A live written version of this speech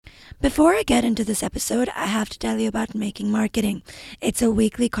Before I get into this episode, I have to tell you about Making Marketing. It's a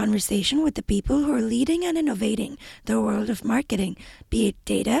weekly conversation with the people who are leading and innovating the world of marketing, be it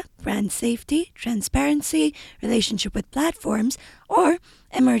data, brand safety, transparency, relationship with platforms, or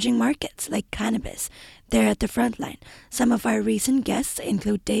emerging markets like cannabis. They're at the front line. Some of our recent guests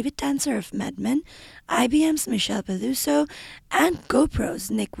include David Tanzer of Mad Men, IBM's Michelle Peluso, and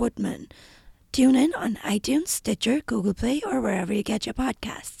GoPro's Nick Woodman. Tune in on iTunes, Stitcher, Google Play, or wherever you get your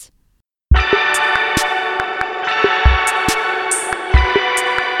podcasts.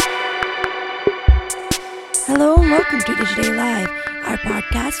 Hello and welcome to Digiday Live, our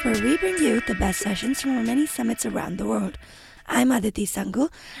podcast where we bring you the best sessions from our many summits around the world. I'm Aditi Sangal,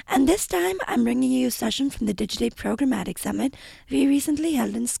 and this time I'm bringing you a session from the Digiday Programmatic Summit we recently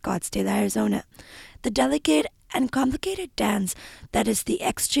held in Scottsdale, Arizona. The delicate and complicated dance that is the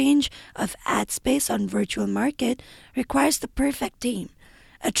exchange of ad space on virtual market requires the perfect team,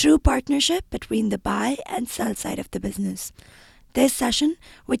 a true partnership between the buy and sell side of the business. This session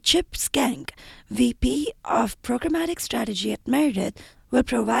with Chip Skank, VP of Programmatic Strategy at Meredith, will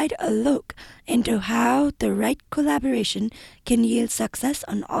provide a look into how the right collaboration can yield success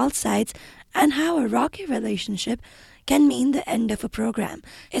on all sides and how a rocky relationship can mean the end of a program,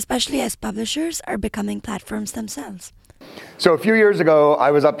 especially as publishers are becoming platforms themselves. So a few years ago,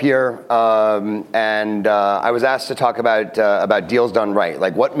 I was up here and I was asked to talk about deals done right,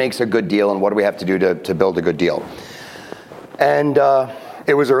 like what makes a good deal and what do we have to do to build a good deal. And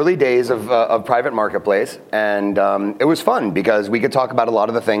it was early days of private marketplace, and it was fun because we could talk about a lot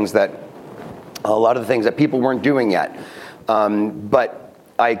of the things that people weren't doing yet. But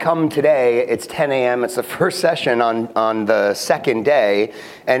I come today, it's 10 a.m., it's the first session on the second day,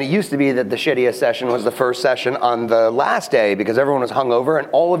 and it used to be that the shittiest session was the first session on the last day because everyone was hungover and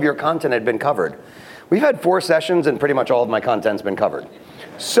all of your content had been covered. We've had 4 sessions and pretty much all of my content's been covered.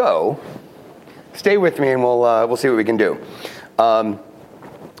 So, stay with me and we'll see what we can do.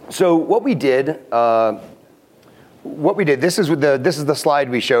 So what we did, this is the slide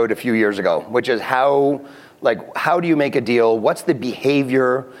we showed a few years ago, which is how do you make a deal? What's the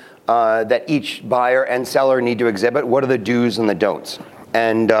behavior that each buyer and seller need to exhibit? What are the do's and the don'ts?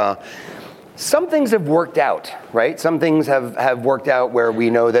 And some things have worked out, right? Some things have worked out where we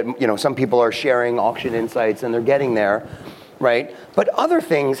know that some people are sharing auction insights and they're getting there, right? But other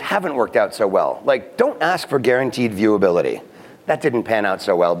things haven't worked out so well. Like, don't ask for guaranteed viewability. That didn't pan out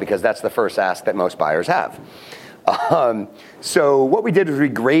so well because that's the first ask that most buyers have. So what we did is we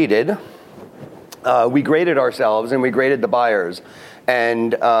graded ourselves and we graded the buyers.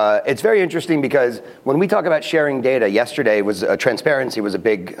 And it's very interesting because when we talk about sharing data, yesterday was transparency was a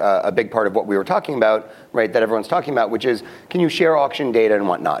big part of what we were talking about, right? That everyone's talking about, which is can you share auction data and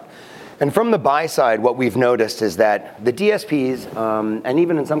whatnot? And from the buy side, what we've noticed is that the DSPs, and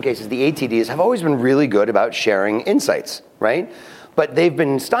even in some cases the ATDs, have always been really good about sharing insights, right? But they've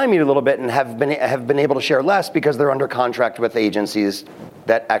been stymied a little bit and have been able to share less because they're under contract with agencies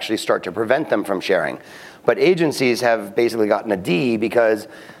that actually start to prevent them from sharing. But agencies have basically gotten a D because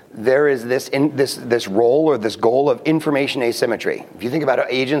there is this role or this goal of information asymmetry. If you think about how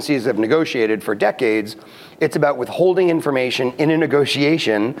agencies have negotiated for decades, it's about withholding information in a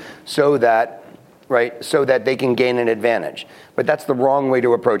negotiation so that they can gain an advantage. But that's the wrong way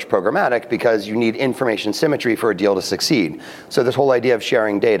to approach programmatic because you need information symmetry for a deal to succeed. So this whole idea of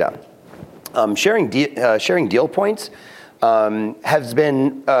sharing data. Sharing deal points has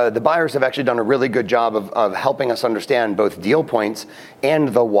been, the buyers have actually done a really good job of helping us understand both deal points and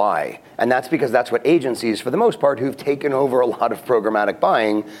the why. And that's because that's what agencies, for the most part, who've taken over a lot of programmatic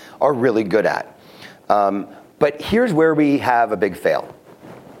buying, are really good at. But here's where we have a big fail.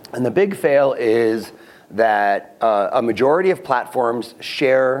 And the big fail is that a majority of platforms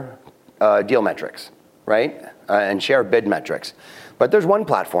share deal metrics, right? And share bid metrics. But there's one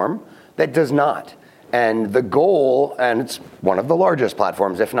platform that does not. And the goal, and it's one of the largest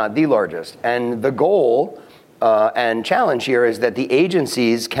platforms, if not the largest, and the goal and challenge here is that the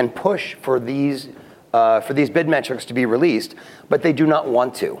agencies can push for these bid metrics to be released, but they do not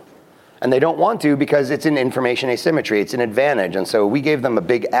want to. And they don't want to because it's an information asymmetry, it's an advantage. And so we gave them a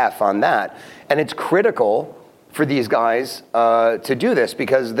big F on that. And it's critical for these guys to do this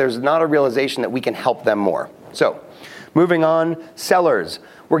because there's not a realization that we can help them more. So moving on, sellers.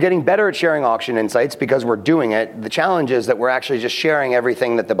 We're getting better at sharing auction insights because we're doing it. The challenge is that we're actually just sharing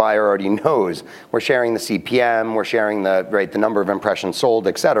everything that the buyer already knows. We're sharing the CPM, we're sharing the number of impressions sold,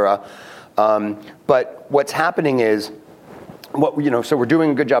 et cetera. But what's happening is So we're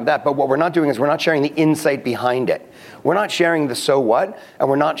doing a good job of that, but what we're not doing is we're not sharing the insight behind it. We're not sharing the so what, and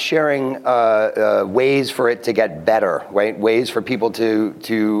we're not sharing ways for it to get better, right? Ways for people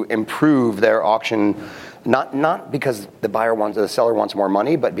to improve their auction, not because the seller wants more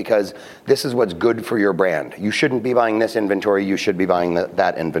money, but because this is what's good for your brand. You shouldn't be buying this inventory, you should be buying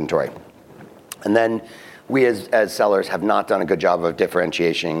that inventory. And then we as sellers have not done a good job of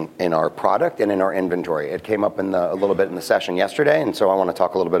differentiation in our product and in our inventory. It came up a little bit in the session yesterday, and so I want to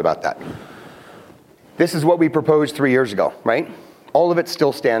talk a little bit about that. This is what we proposed 3 years ago, right? All of it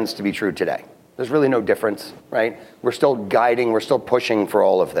still stands to be true today. There's really no difference, right? We're still guiding, we're still pushing for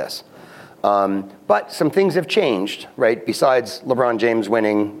all of this. But some things have changed, right? Besides LeBron James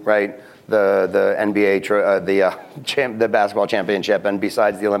winning, right? The NBA, the basketball championship, and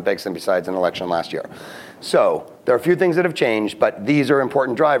besides the Olympics, and besides an election last year. So there are a few things that have changed, but these are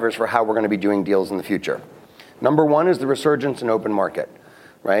important drivers for how we're going to be doing deals in the future. Number one is the resurgence in open market,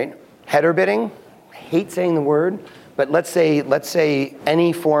 right? Header bidding, I hate saying the word, but let's say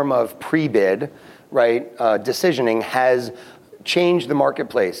any form of pre-bid, right, decisioning has changed the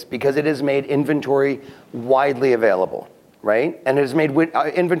marketplace because it has made inventory widely available. Right? And it has made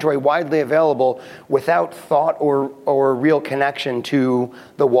inventory widely available without thought or real connection to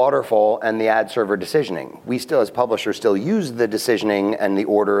the waterfall and the ad server decisioning. We still, as publishers, still use the decisioning and the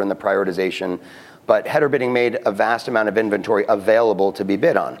order and the prioritization, but header bidding made a vast amount of inventory available to be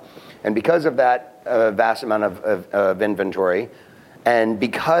bid on. And because of that vast amount of inventory, and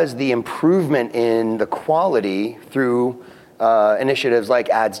because the improvement in the quality through initiatives like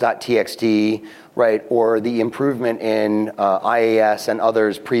ads.txt, right, or the improvement in IAS and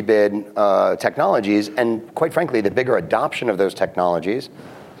others pre-bid technologies, and quite frankly, the bigger adoption of those technologies,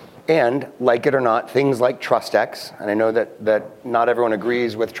 and like it or not, things like TrustX, and I know that not everyone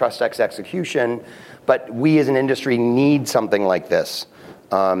agrees with TrustX execution, but we as an industry need something like this.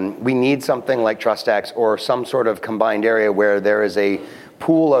 We need something like TrustX or some sort of combined area where there is a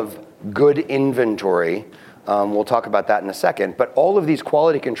pool of good inventory. We'll talk about that in a second. But all of these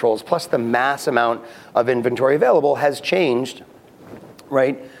quality controls, plus the mass amount of inventory available, has changed,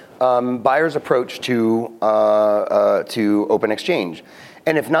 right? Buyers' approach to open exchange.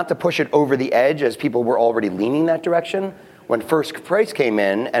 And if not to push it over the edge, as people were already leaning that direction, when First Price came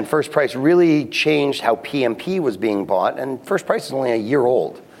in, and First Price really changed how PMP was being bought, and First Price is only a year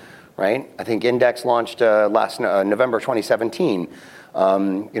old, right? I think Index launched last November 2017.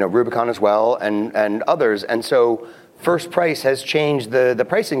 Rubicon as well, and others. And so First Price has changed the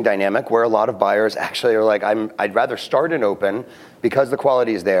pricing dynamic where a lot of buyers actually are like, I'd rather start in open because the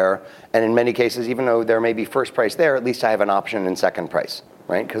quality is there. And in many cases, even though there may be First Price there, at least I have an option in second price,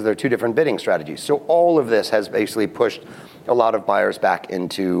 right? Because they're two different bidding strategies. So all of this has basically pushed a lot of buyers back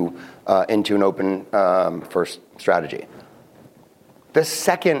into an open first strategy. The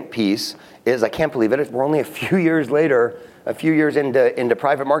second piece is, I can't believe it, we're only a few years into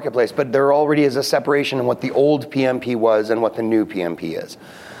private marketplace, but there already is a separation in what the old PMP was and what the new PMP is.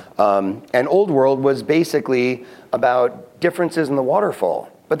 And old world was basically about differences in the waterfall,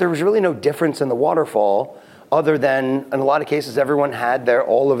 but there was really no difference in the waterfall other than, in a lot of cases, everyone had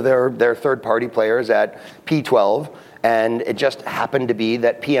all of their third-party players at P12, and it just happened to be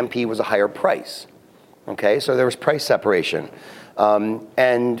that PMP was a higher price. Okay, so there was price separation.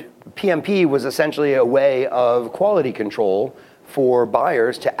 And PMP was essentially a way of quality control for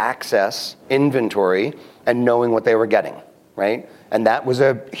buyers to access inventory and knowing what they were getting, right? And that was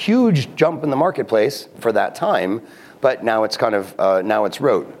a huge jump in the marketplace for that time, but now it's now it's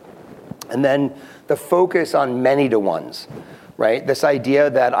rote. And then the focus on many-to-ones, right? This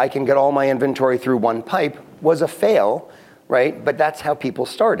idea that I can get all my inventory through one pipe was a fail, right? But that's how people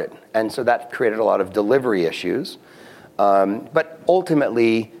started. And so that created a lot of delivery issues. But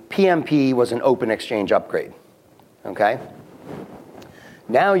ultimately, PMP was an open exchange upgrade, okay?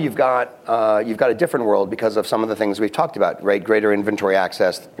 Now you've got a different world because of some of the things we've talked about, right? Greater inventory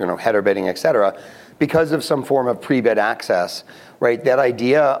access, header bidding, et cetera. Because of some form of pre-bid access, right? That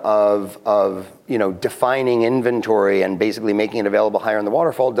idea of defining inventory and basically making it available higher in the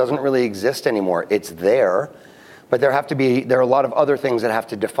waterfall doesn't really exist anymore. It's there, but there are a lot of other things that have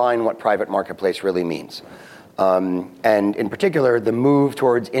to define what private marketplace really means. And in particular, the move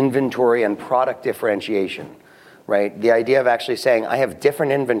towards inventory and product differentiation, right? The idea of actually saying, I have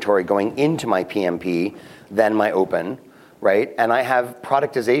different inventory going into my PMP than my open, right? And I have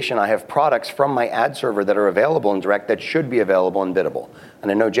productization. I have products from my ad server that are available in direct that should be available in biddable. And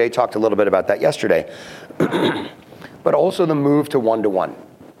I know Jay talked a little bit about that yesterday. But also the move to one-to-one,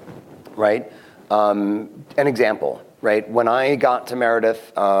 right? An example. right? When I got to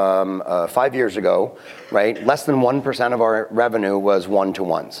Meredith 5 years ago, right, less than 1% of our revenue was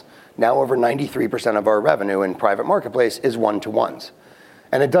one-to-ones. Now over 93% of our revenue in private marketplace is one-to-ones.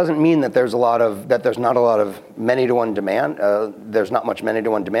 And it doesn't mean that there's not a lot of many-to-one demand. There's not much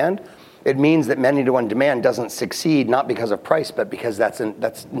many-to-one demand. It means that many-to-one demand doesn't succeed, not because of price, but because that's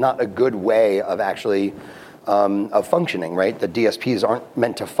not a good way of actually of functioning, right? The DSPs aren't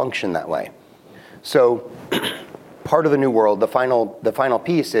meant to function that way. So part of the new world, the final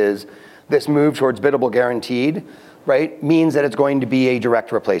piece is this move towards biddable guaranteed, right, means that it's going to be a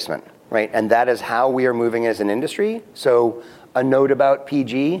direct replacement, right? And that is how we are moving as an industry. So a note about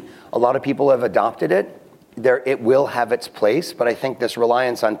PG, a lot of people have adopted it. It will have its place, but I think this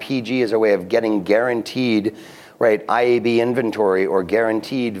reliance on PG as a way of getting guaranteed, right, IAB inventory or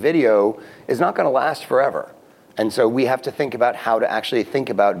guaranteed video is not going to last forever. And so we have to think about how to actually think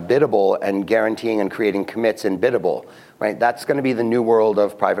about biddable and guaranteeing and creating commits in biddable, right? That's going to be the new world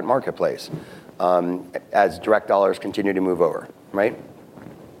of private marketplace as direct dollars continue to move over, right?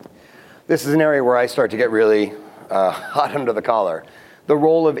 This is an area where I start to get really hot under the collar. The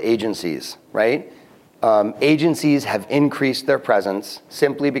role of agencies, right? Agencies have increased their presence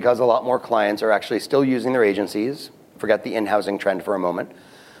simply because a lot more clients are actually still using their agencies. Forget the in-housing trend for a moment.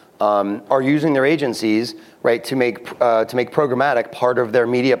 Are using their agencies, right, to make programmatic part of their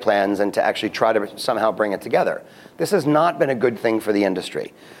media plans and to actually try to somehow bring it together. This has not been a good thing for the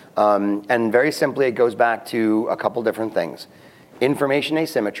industry. And very simply, it goes back to a couple different things. Information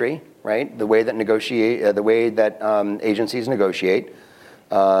asymmetry, right? The way that agencies negotiate.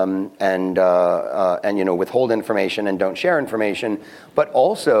 And withhold information and don't share information, but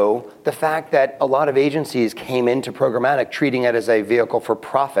also the fact that a lot of agencies came into programmatic treating it as a vehicle for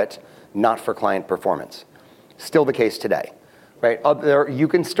profit, not for client performance. Still the case today, right? You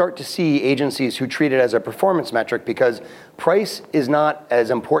can start to see agencies who treat it as a performance metric because price is not as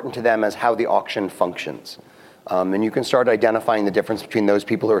important to them as how the auction functions. And you can start identifying the difference between those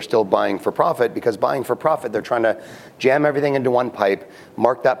people who are still buying for profit, because buying for profit, they're trying to jam everything into one pipe,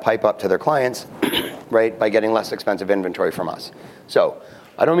 mark that pipe up to their clients, right, by getting less expensive inventory from us. So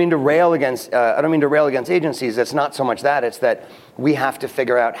I don't mean to rail against agencies. It's not so much that. It's that we have to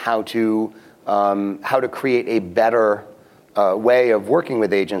figure out how to create a better way of working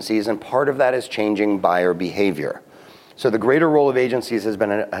with agencies, and part of that is changing buyer behavior. So the greater role of agencies has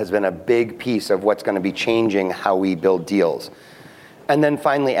been a big piece of what's going to be changing how we build deals. And then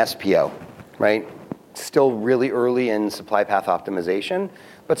finally, SPO, right? Still really early in supply path optimization,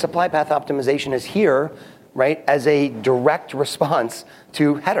 but supply path optimization is here, right, as a direct response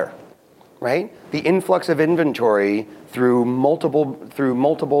to header, right? The influx of inventory through multiple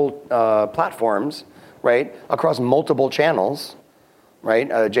platforms, right, across multiple channels.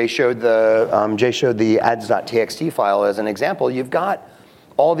 Right, Jay showed the ads.txt file as an example. You've got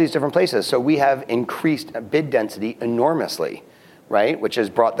all these different places. So we have increased bid density enormously, right, which has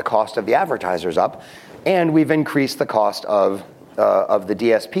brought the cost of the advertisers up, and we've increased the cost of the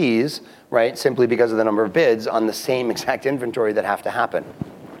DSPs, right, simply because of the number of bids on the same exact inventory that have to happen.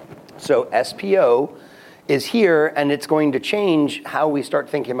 So SPO is here, and it's going to change how we start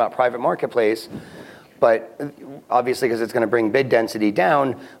thinking about private marketplace. But obviously, because it's going to bring bid density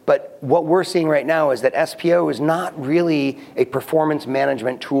down. But what we're seeing right now is that SPO is not really a performance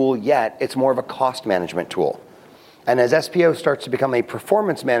management tool yet. It's more of a cost management tool. And as SPO starts to become a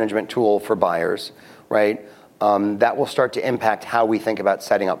performance management tool for buyers, right, that will start to impact how we think about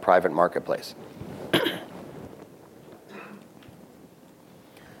setting up private marketplace.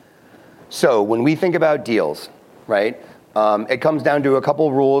 So when we think about deals, right, it comes down to a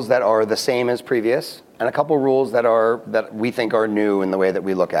couple rules that are the same as previous, and a couple rules that we think are new in the way that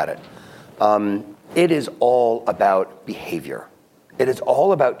we look at it. It is all about behavior. It is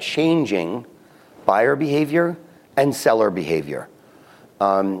all about changing buyer behavior and seller behavior.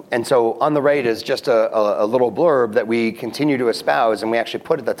 And so on the right is just a little blurb that we continue to espouse, and we actually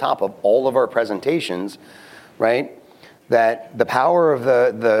put at the top of all of our presentations, right? That the power of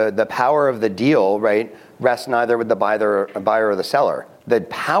the power of the deal, right, rests neither with the buyer or the seller. The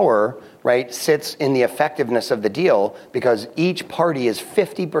power, right, sits in the effectiveness of the deal, because each party is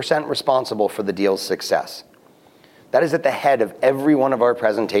 50% responsible for the deal's success. That is at the head of every one of our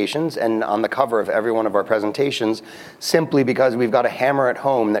presentations and on the cover of every one of our presentations, simply because we've got to hammer at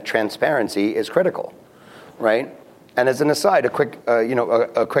home that transparency is critical, right? And as an aside, a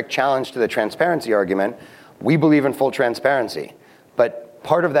quick challenge to the transparency argument. We believe in full transparency, but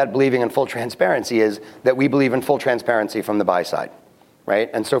part of that believing in full transparency is that we believe in full transparency from the buy side,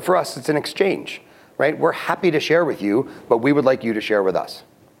 right? And so for us, it's an exchange, right? We're happy to share with you, but we would like you to share with us.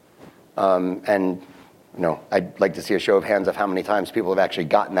 And I'd like to see a show of hands of how many times people have actually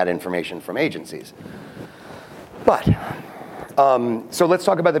gotten that information from agencies. But, so let's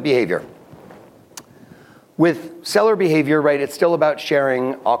talk about the behavior. With seller behavior, right, it's still about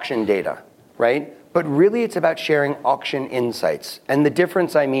sharing auction data, right? But really it's about sharing auction insights. And the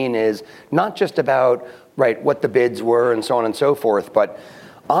difference, I mean, is not just about, right, what the bids were and so on and so forth, but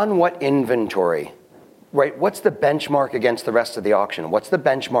on what inventory, right? What's the benchmark against the rest of the auction? What's the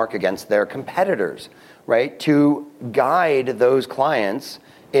benchmark against their competitors, right? To guide those clients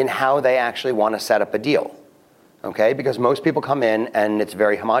in how they actually want to set up a deal, okay? Because most people come in and it's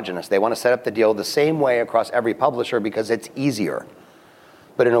very homogenous. They want to set up the deal the same way across every publisher because it's easier.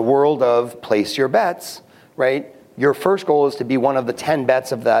 But in a world of place your bets, right? Your first goal is to be one of the 10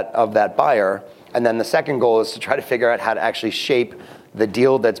 bets of that buyer. And then the second goal is to try to figure out how to actually shape the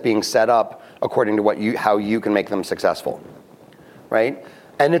deal that's being set up according to how you can make them successful, right?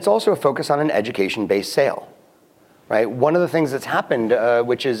 And it's also a focus on an education-based sale, right? One of the things that's happened,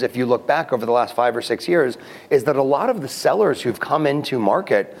 which is if you look back over the last 5 or 6 years, is that a lot of the sellers who've come into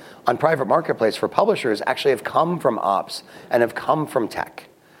market on private marketplace for publishers actually have come from ops and have come from tech,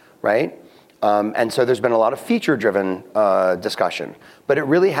 right? And so there's been a lot of feature-driven discussion, but it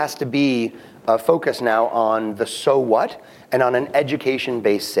really has to be focused now on the so what and on an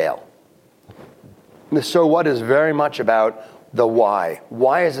education-based sale. The so what is very much about the why.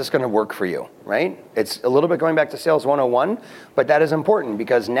 Why is this going to work for you, right? It's a little bit going back to Sales 101, but that is important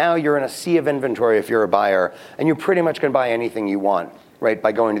because now you're in a sea of inventory if you're a buyer, and you pretty much can buy anything you want, right,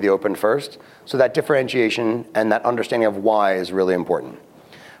 by going to the open first. So that differentiation and that understanding of why is really important,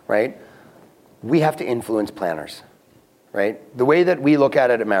 right? We have to influence planners, right? The way that we look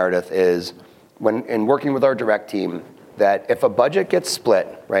at it at Meredith is when in working with our direct team, that if a budget gets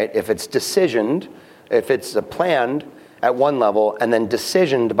split, right, if it's decisioned, if it's planned at one level and then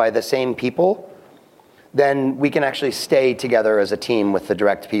decisioned by the same people, then we can actually stay together as a team with the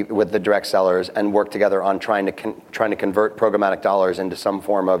direct sellers and work together on trying to convert programmatic dollars into some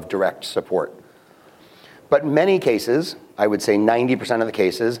form of direct support. But in many cases, I would say 90% of the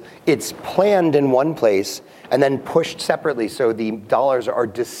cases, it's planned in one place and then pushed separately, so the dollars are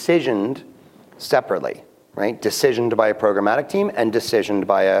decisioned separately, right? Decisioned by a programmatic team and decisioned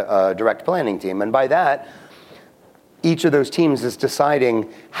by a direct planning team. And by that, each of those teams is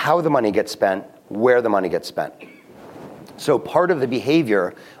deciding how the money gets spent, where the money gets spent. So part of the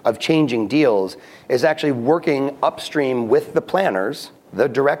behavior of changing deals is actually working upstream with the planners, the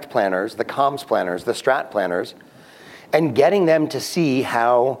direct planners, the comms planners, the strat planners, and getting them to see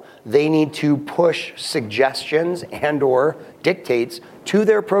how they need to push suggestions and or dictates to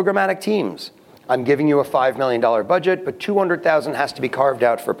their programmatic teams. I'm giving you a $5 million budget, but $200,000 has to be carved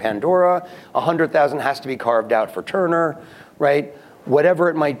out for Pandora, $100,000 has to be carved out for Turner, right? Whatever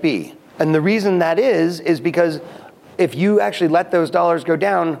it might be. And the reason that is because if you actually let those dollars go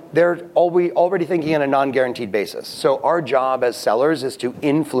down, they're already thinking on a non-guaranteed basis. So our job as sellers is to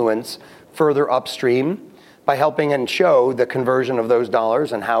influence further upstream by helping and show the conversion of those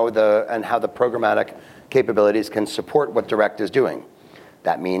dollars and how the programmatic capabilities can support what direct is doing.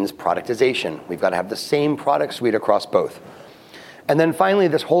 That means productization. We've got to have the same product suite across both. And then finally,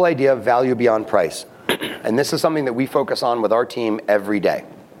 this whole idea of value beyond price. And this is something that we focus on with our team every day.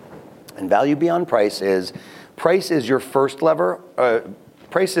 And value beyond price is your first lever.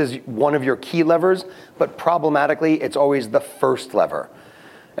 Price is one of your key levers, but problematically, it's always the first lever.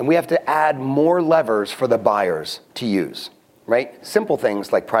 And we have to add more levers for the buyers to use, right? Simple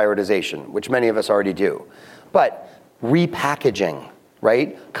things like prioritization, which many of us already do. But repackaging,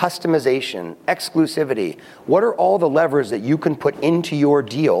 right? Customization, exclusivity. What are all the levers that you can put into your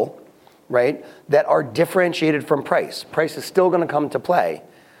deal, right, that are differentiated from price? Price is still going to come to play,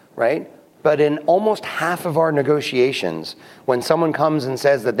 right? But in almost half of our negotiations, when someone comes and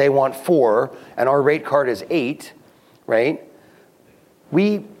says that they want 4 and our rate card is 8, right,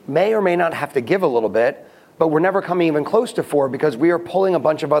 we may or may not have to give a little bit, but we're never coming even close to 4 because we are pulling a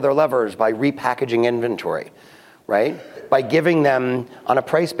bunch of other levers by repackaging inventory, right? By giving them, on a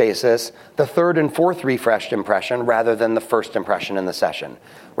price basis, the 3rd and 4th refreshed impression rather than the first impression in the session,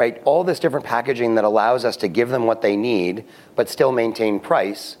 right? All this different packaging that allows us to give them what they need, but still maintain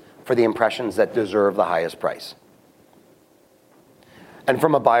price for the impressions that deserve the highest price. And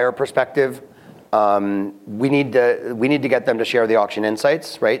from a buyer perspective, we need to get them to share the auction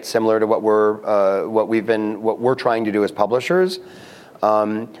insights, right? Similar to what we're trying to do as publishers.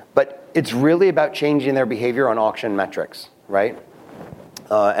 But it's really about changing their behavior on auction metrics, right?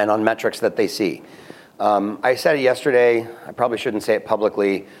 And on metrics that they see. I said it yesterday. I probably shouldn't say it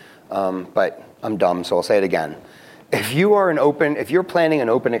publicly, but I'm dumb, so I'll say it again. If you're planning an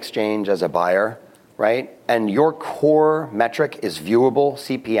open exchange as a buyer, right? And your core metric is viewable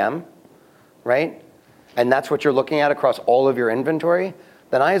CPM, right? And that's what you're looking at across all of your inventory,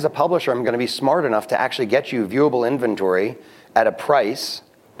 then I, as a publisher, am going to be smart enough to actually get you viewable inventory at a price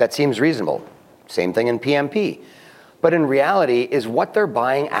that seems reasonable. Same thing in PMP. But in reality, is what they're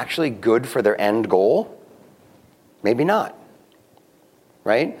buying actually good for their end goal? Maybe not,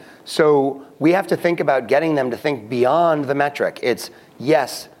 right? So we have to think about getting them to think beyond the metric. It's,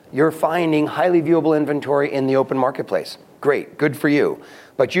 yes, you're finding highly viewable inventory in the open marketplace. Great, good for you.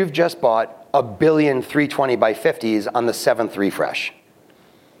 But you've just bought 1 billion 320 by 50s on the 7th refresh.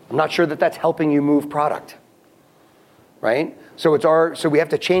 I'm not sure that that's helping you move product, right? So we have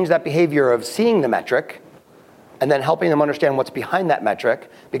to change that behavior of seeing the metric and then helping them understand what's behind that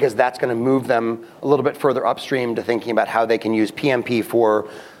metric, because that's going to move them a little bit further upstream to thinking about how they can use PMP for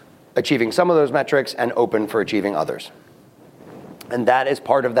achieving some of those metrics and open for achieving others. And that is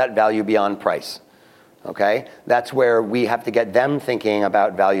part of that value beyond price. Okay, that's where we have to get them thinking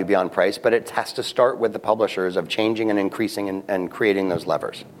about value beyond price, but it has to start with the publishers of changing and increasing and creating those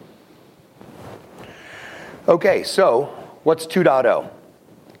levers. Okay, so what's 2.0,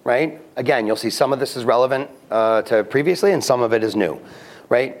 right? Again, you'll see some of this is relevant to previously and some of it is new,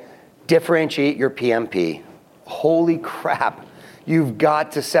 right? Differentiate your PMP. Holy crap, you've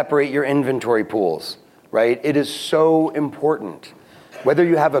got to separate your inventory pools, right? It is so important. Whether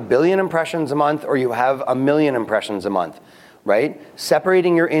you have 1 billion impressions a month or you have 1 million impressions a month, right?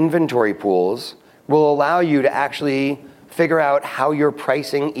 Separating your inventory pools will allow you to actually figure out how you're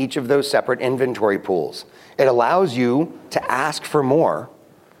pricing each of those separate inventory pools. It allows you to ask for more,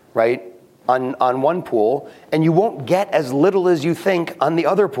 right, on one pool, and you won't get as little as you think on the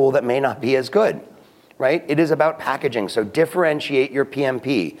other pool that may not be as good, right? It is about packaging, so differentiate your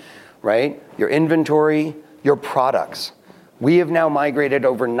PMP, right? Your inventory, your products. We have now migrated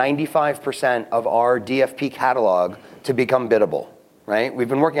over 95% of our DFP catalog to become biddable, right? We've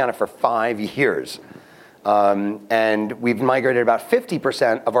been working on it for 5 years. And we've migrated about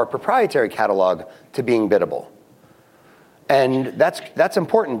 50% of our proprietary catalog to being biddable. And that's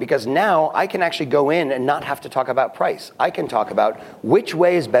important because now I can actually go in and not have to talk about price. I can talk about which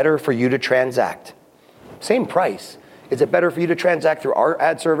way is better for you to transact. Same price. Is it better for you to transact through our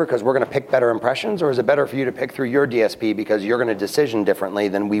ad server because we're going to pick better impressions, or is it better for you to pick through your DSP because you're going to decision differently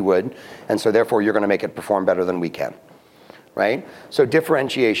than we would, and so therefore you're going to make it perform better than we can, right? So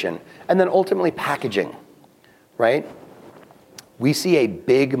differentiation. And then ultimately packaging, right? We see a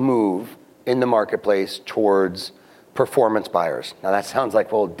big move in the marketplace towards performance buyers. Now that sounds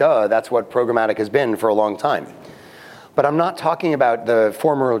like, well, duh, that's what programmatic has been for a long time. But I'm not talking about the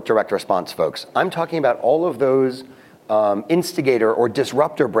former direct response folks. I'm talking about all of those instigator or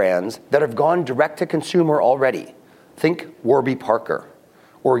disruptor brands that have gone direct to consumer already. Think Warby Parker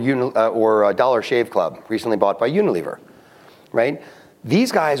or Dollar Shave Club, recently bought by Unilever, right?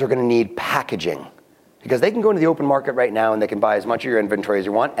 These guys are going to need packaging because they can go into the open market right now and they can buy as much of your inventory as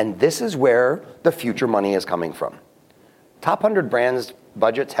you want, and this is where the future money is coming from. Top 100 brands'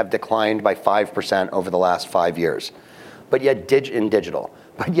 budgets have declined by 5% over the last 5 years, but yet digital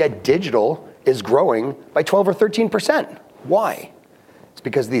is growing by 12 or 13%. Why? It's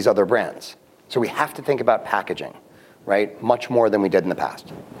because of these other brands. So we have to think about packaging, right? Much more than we did in the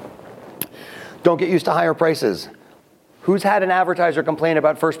past. Don't get used to higher prices. Who's had an advertiser complain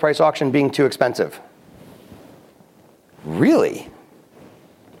about first price auction being too expensive? Really?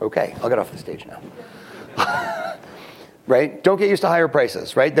 Okay, I'll get off the stage now. Right? Don't get used to higher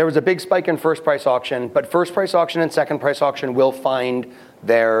prices, right? There was a big spike in first price auction, but first price auction and second price auction will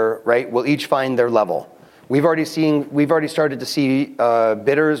each find their level. We've already started to see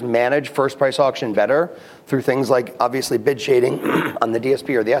bidders manage first price auction better through things like obviously bid shading on the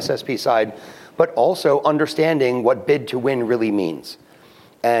DSP or the SSP side, but also understanding what bid to win really means.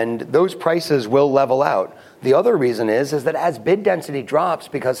 And those prices will level out. The other reason is that as bid density drops,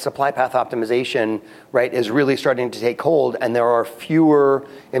 because supply path optimization, right, is really starting to take hold, and there are fewer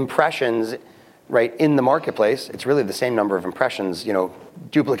impressions, right, in the marketplace. It's really the same number of impressions,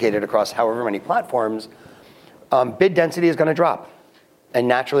 duplicated across however many platforms. Bid density is going to drop, and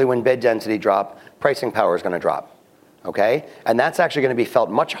naturally, when bid density drop, pricing power is going to drop. Okay, and that's actually going to be felt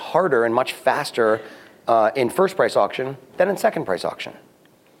much harder and much faster in first price auction than in second price auction.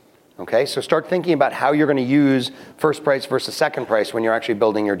 Okay, so start thinking about how you're going to use first price versus second price when you're actually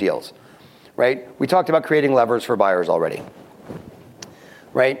building your deals, right? We talked about creating levers for buyers already,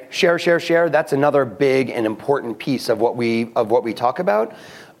 right? Share. That's another big and important piece of what we talk about.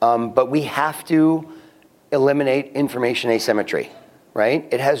 But we have to eliminate information asymmetry, right?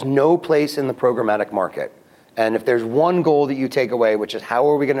 It has no place in the programmatic market. And if there's one goal that you take away, which is how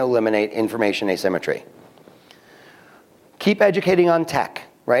are we going to eliminate information asymmetry? Keep educating on tech,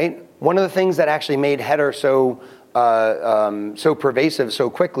 right? One of the things that actually made Header so pervasive so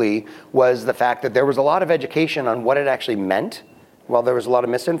quickly was the fact that there was a lot of education on what it actually meant. While there was a lot of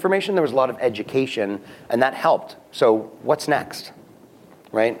misinformation, there was a lot of education, and that helped. So what's next,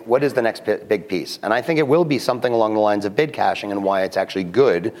 right? What is the next big piece? And I think it will be something along the lines of bid caching and why it's actually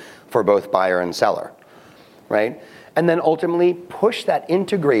good for both buyer and seller, right? And then ultimately push that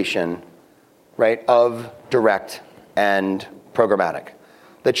integration, right, of direct and programmatic.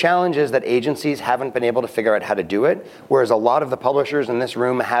 The challenge is that agencies haven't been able to figure out how to do it, whereas a lot of the publishers in this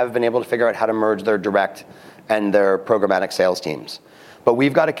room have been able to figure out how to merge their direct and their programmatic sales teams. But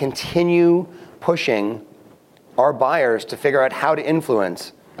we've got to continue pushing our buyers to figure out how to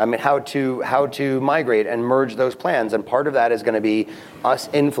influence, how to migrate and merge those plans. And part of that is going to be us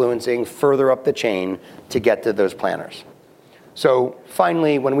influencing further up the chain to get to those planners. So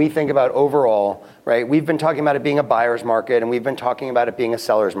finally, when we think about overall, right, we've been talking about it being a buyer's market, and we've been talking about it being a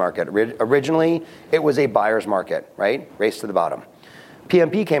seller's market. Originally, it was a buyer's market, right? Race to the bottom.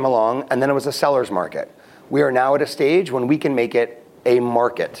 PMP came along, and then it was a seller's market. We are now at a stage when we can make it a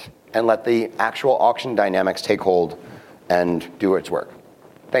market and let the actual auction dynamics take hold and do its work.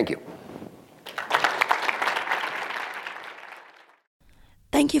 Thank you.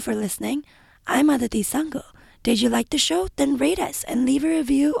 Thank you for listening. I'm Aditi Sangal. Did you like the show? Then rate us and leave a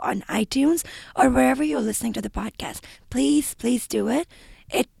review on iTunes or wherever you're listening to the podcast. Please do it.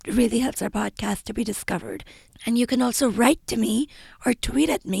 It really helps our podcast to be discovered. And you can also write to me or tweet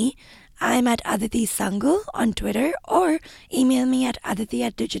at me. I'm at Aditi Sangal on Twitter, or email me at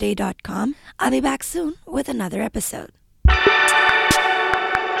aditi@digiday.com. I'll be back soon with another episode.